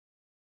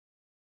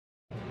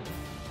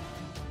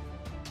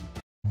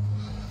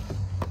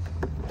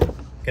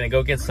Gonna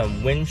go get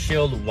some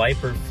windshield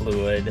wiper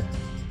fluid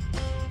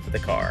for the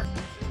car.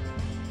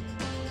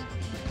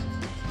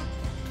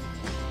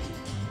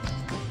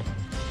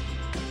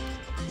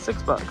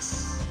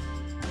 $6.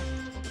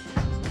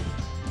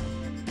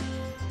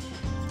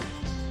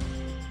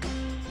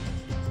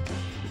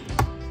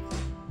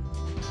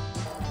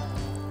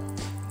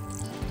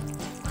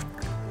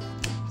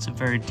 It's a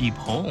very deep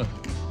hole.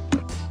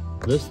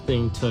 This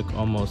thing took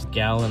almost a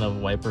gallon of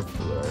wiper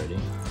fluid already.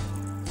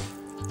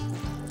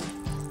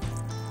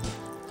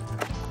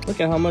 Look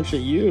at how much it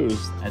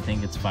used. I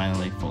think it's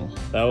finally full.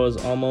 That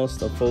was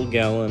almost a full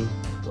gallon.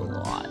 It's a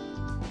lot.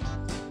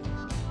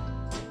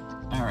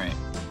 All right.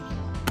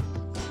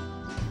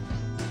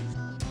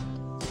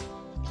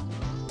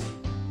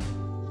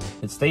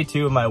 It's day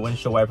 2 of my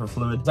windshield wiper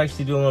fluid. I was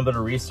actually doing a little bit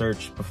of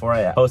research before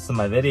I posted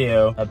my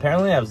video.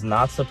 Apparently I was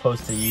not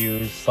supposed to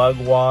use bug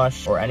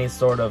wash or any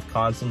sort of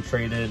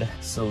concentrated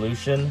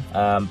solution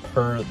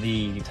per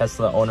the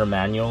Tesla owner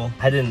manual.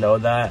 I didn't know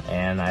that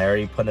and I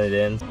already put it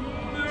in.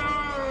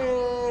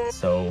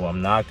 So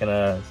I'm not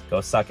gonna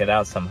go suck it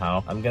out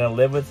somehow. I'm gonna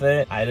live with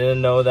it. I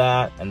didn't know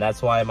that, and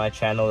that's why my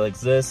channel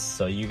exists,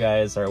 so you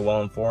guys are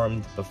well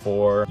informed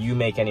before you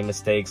make any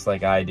mistakes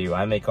like I do.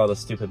 I make all the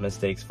stupid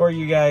mistakes for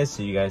you guys,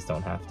 so you guys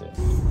don't have to.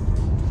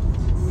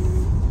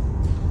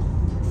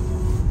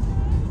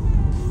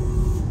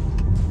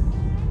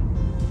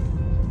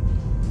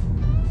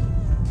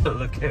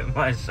 Look at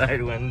my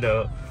side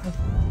window.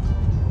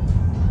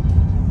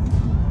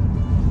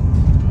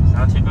 It's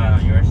not too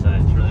bad on your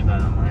side, it's really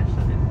bad on my side.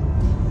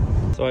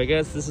 So I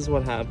guess this is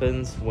what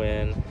happens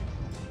when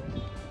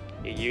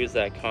you use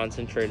that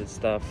concentrated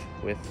stuff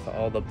with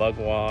all the bug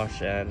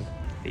wash and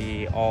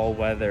the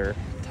all-weather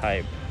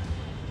type.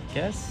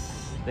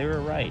 Guess they were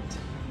right.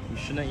 You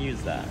shouldn't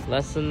use that.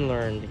 Lesson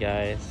learned,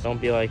 guys. Don't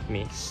be like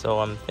me. So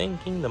I'm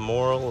thinking the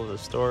moral of the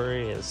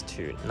story is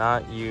to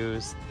not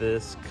use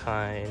this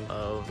kind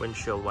of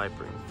windshield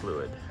wipering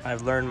fluid.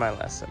 I've learned my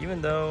lesson.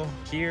 Even though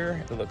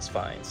here it looks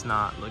fine, it's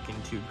not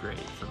looking too great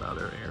for the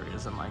other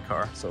areas of my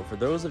car. So for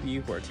those of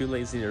you who are too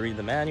lazy to read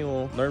the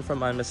manual, learn from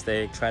my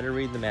mistake, try to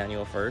read the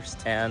manual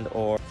first, and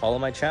or follow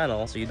my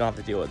channel so you don't have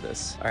to deal with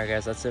this. All right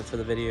guys, that's it for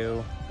the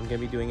video. I'm gonna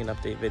be doing an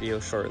update video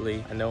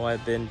shortly. I know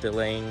I've been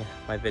delaying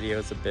my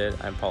videos a bit.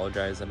 I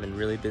apologize. I've been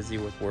really busy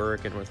with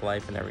work and with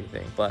life and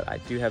everything, but I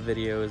do have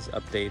videos,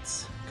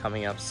 updates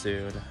coming up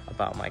soon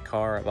about my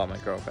car, about my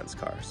girlfriend's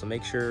car. So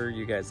make sure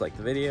you guys like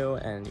the video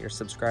and you're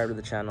subscribed to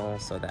the channel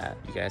so that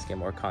you guys get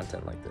more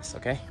content like this,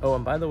 okay? Oh,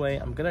 and by the way,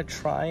 I'm gonna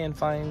try and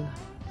find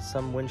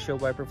some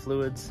windshield wiper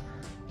fluids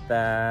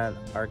that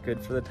are good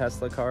for the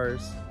Tesla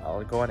cars.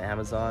 I'll go on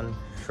Amazon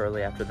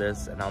shortly after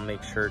this and I'll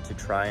make sure to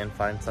try and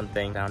find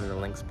something down in the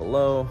links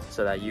below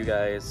so that you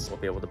guys will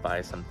be able to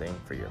buy something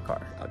for your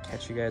car. I'll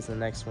catch you guys in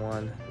the next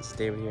one. This is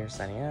David here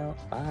signing out.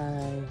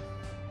 Bye.